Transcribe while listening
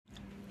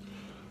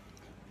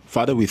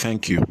Father, we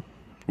thank you.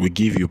 We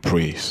give you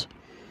praise.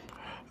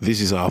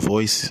 This is our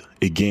voice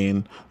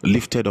again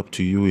lifted up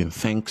to you in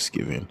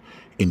thanksgiving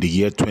in the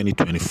year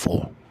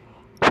 2024.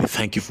 We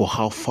thank you for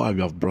how far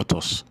you have brought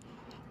us.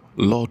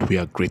 Lord, we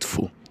are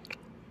grateful.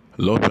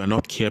 Lord, we are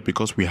not here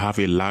because we have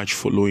a large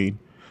following.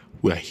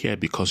 We are here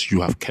because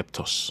you have kept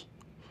us.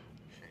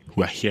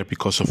 We are here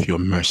because of your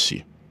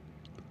mercy.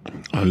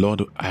 And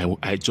Lord,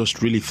 I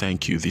just really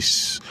thank you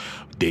this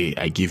day.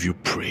 I give you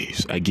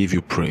praise. I give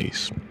you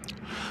praise.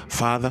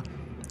 Father,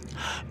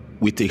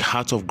 with a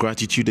heart of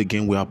gratitude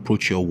again, we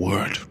approach your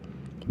word.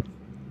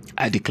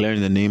 I declare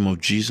in the name of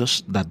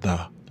Jesus that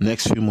the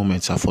next few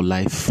moments are for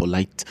life, for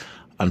light,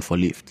 and for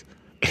lift.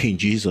 In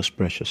Jesus'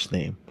 precious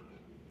name,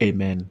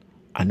 amen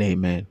and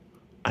amen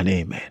and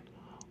amen.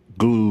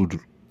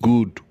 Good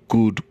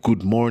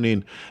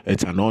morning.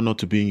 It's an honor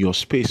to be in your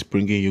space,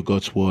 bringing you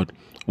God's word.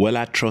 Well,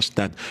 I trust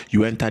that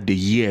you entered the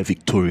year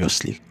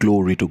victoriously.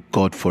 Glory to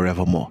God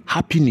forevermore.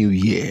 Happy New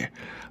Year.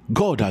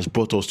 God has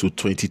brought us to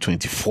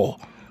 2024.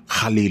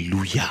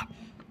 Hallelujah.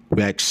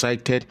 We are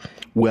excited.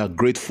 We are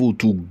grateful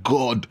to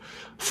God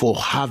for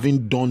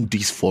having done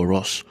this for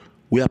us.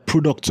 We are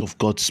products of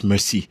God's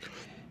mercy.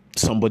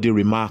 Somebody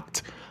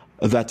remarked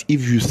that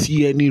if you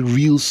see any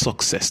real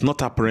success,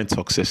 not apparent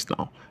success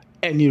now,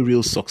 any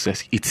real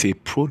success, it's a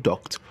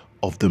product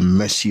of the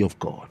mercy of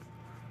God.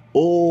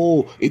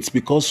 Oh, it's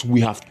because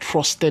we have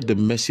trusted the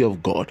mercy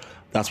of God.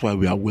 That's why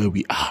we are where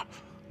we are.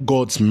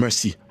 God's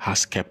mercy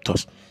has kept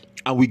us,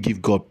 and we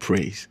give God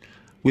praise.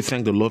 We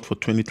thank the Lord for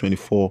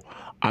 2024.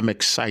 I'm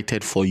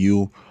excited for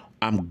you.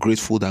 I'm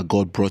grateful that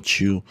God brought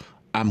you.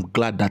 I'm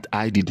glad that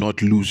I did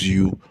not lose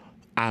you.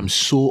 I'm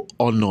so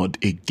honored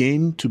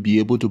again to be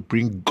able to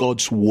bring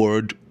God's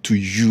word to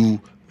you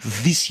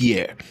this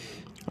year.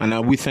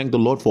 And we thank the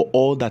Lord for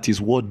all that his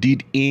word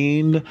did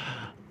in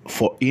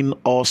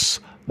us,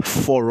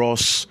 for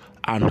us,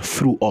 and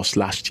through us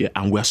last year.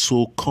 And we're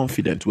so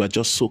confident. We're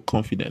just so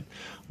confident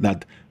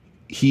that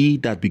he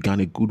that began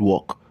a good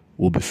work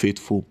will be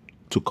faithful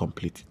to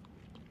complete.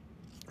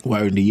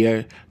 We're in the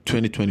year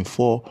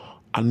 2024,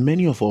 and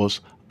many of us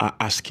are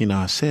asking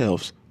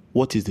ourselves,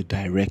 what is the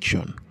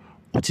direction?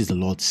 What is the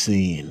Lord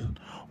saying?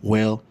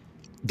 Well,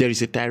 there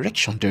is a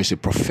direction. There is a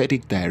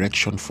prophetic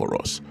direction for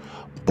us.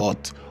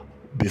 But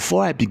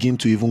before I begin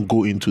to even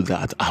go into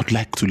that, I would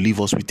like to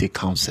leave us with a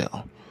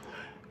counsel.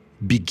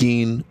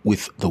 Begin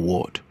with the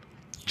word.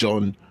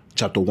 John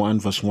chapter 1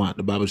 verse 1,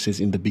 the Bible says,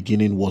 in the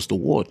beginning was the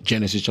word.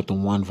 Genesis chapter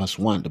 1 verse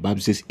 1, the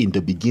Bible says, in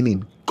the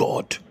beginning,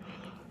 God.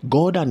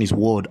 God and his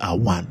word are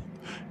one.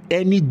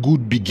 Any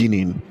good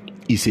beginning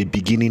is a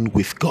beginning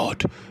with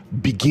God.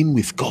 Begin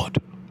with God.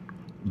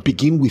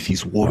 Begin with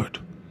his word.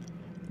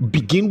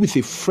 Begin with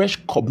a fresh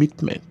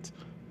commitment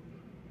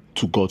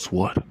to God's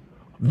word.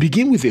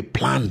 Begin with a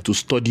plan to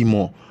study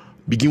more.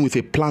 Begin with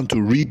a plan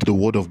to read the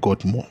word of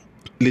God more.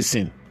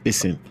 Listen.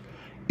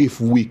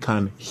 If we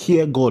can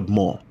hear God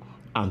more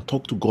and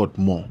talk to God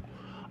more,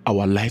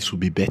 our lives will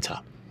be better.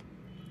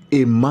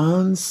 A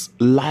man's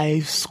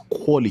life's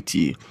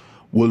quality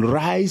will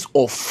rise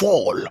or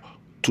fall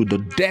to the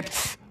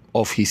depth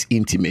of his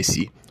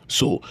intimacy.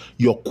 So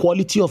your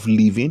quality of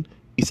living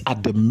is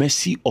at the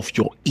mercy of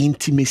your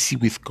intimacy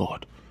with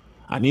God.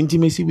 And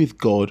intimacy with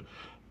God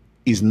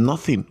is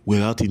nothing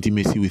without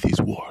intimacy with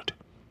his word.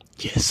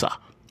 Yes, sir.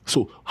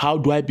 So how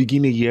do I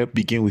begin a year?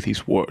 Begin with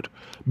his word.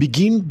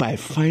 Begin by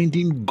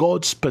finding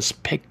God's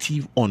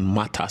perspective on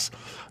matters.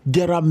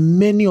 There are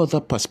many other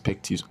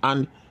perspectives.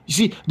 And you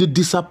see, the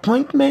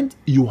disappointment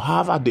you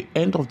have at the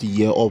end of the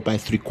year or by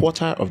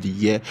 3/4 of the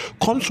year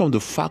comes from the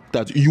fact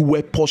that you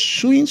were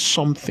pursuing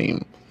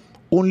something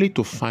only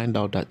to find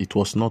out that it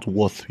was not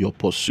worth your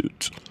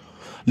pursuit.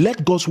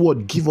 Let God's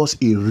word give us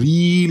a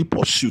real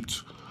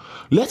pursuit.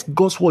 Let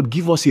God's word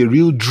give us a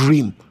real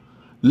dream.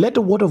 Let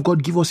the word of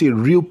God give us a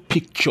real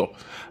picture.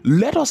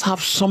 Let us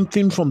have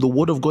something from the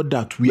word of God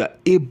that we are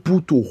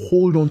able to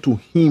hold on to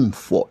him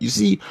for. You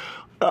see,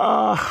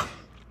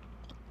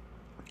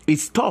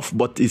 it's tough,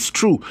 but it's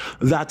true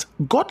that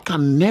God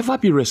can never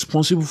be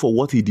responsible for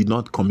what he did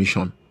not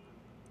commission.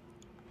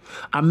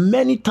 And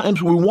many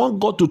times we want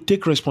God to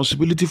take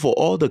responsibility for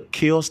all the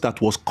chaos that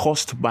was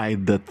caused by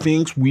the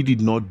things we did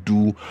not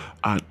do.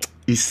 And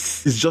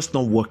it's just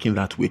not working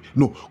that way.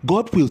 No,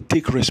 God will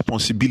take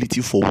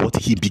responsibility for what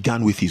he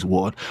began with his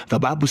word. The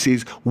Bible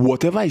says,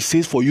 whatever he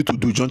says for you to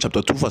do, John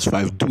chapter 2 verse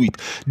 5, do it.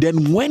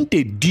 Then when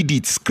they did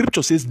it,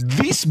 scripture says,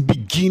 this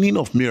beginning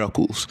of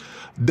miracles,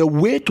 the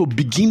way to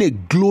begin a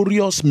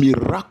glorious,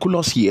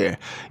 miraculous year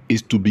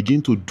is to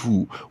begin to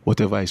do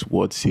whatever his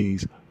word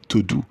says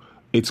to do.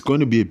 It's going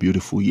to be a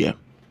beautiful year.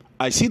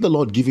 I see the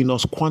Lord giving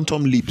us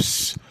quantum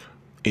leaps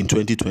in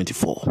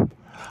 2024.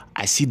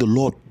 I see the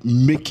Lord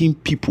making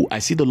people, I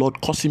see the Lord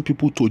causing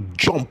people to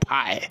jump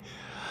high.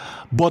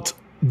 But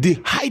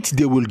the height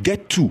they will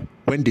get to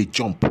when they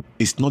jump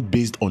is not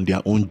based on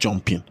their own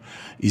jumping.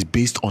 It's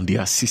based on the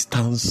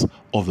assistance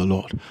of the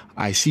Lord.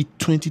 I see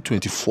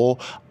 2024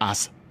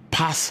 as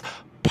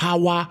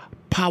power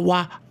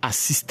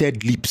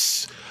assisted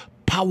leaps.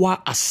 Power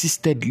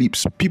assisted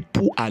leaps.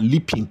 People are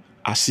leaping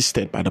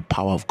assisted by the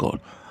power of God.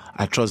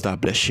 I trust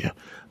that bless you.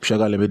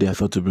 Shaga Lebede, I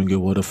thought to bring a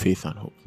word of faith and hope.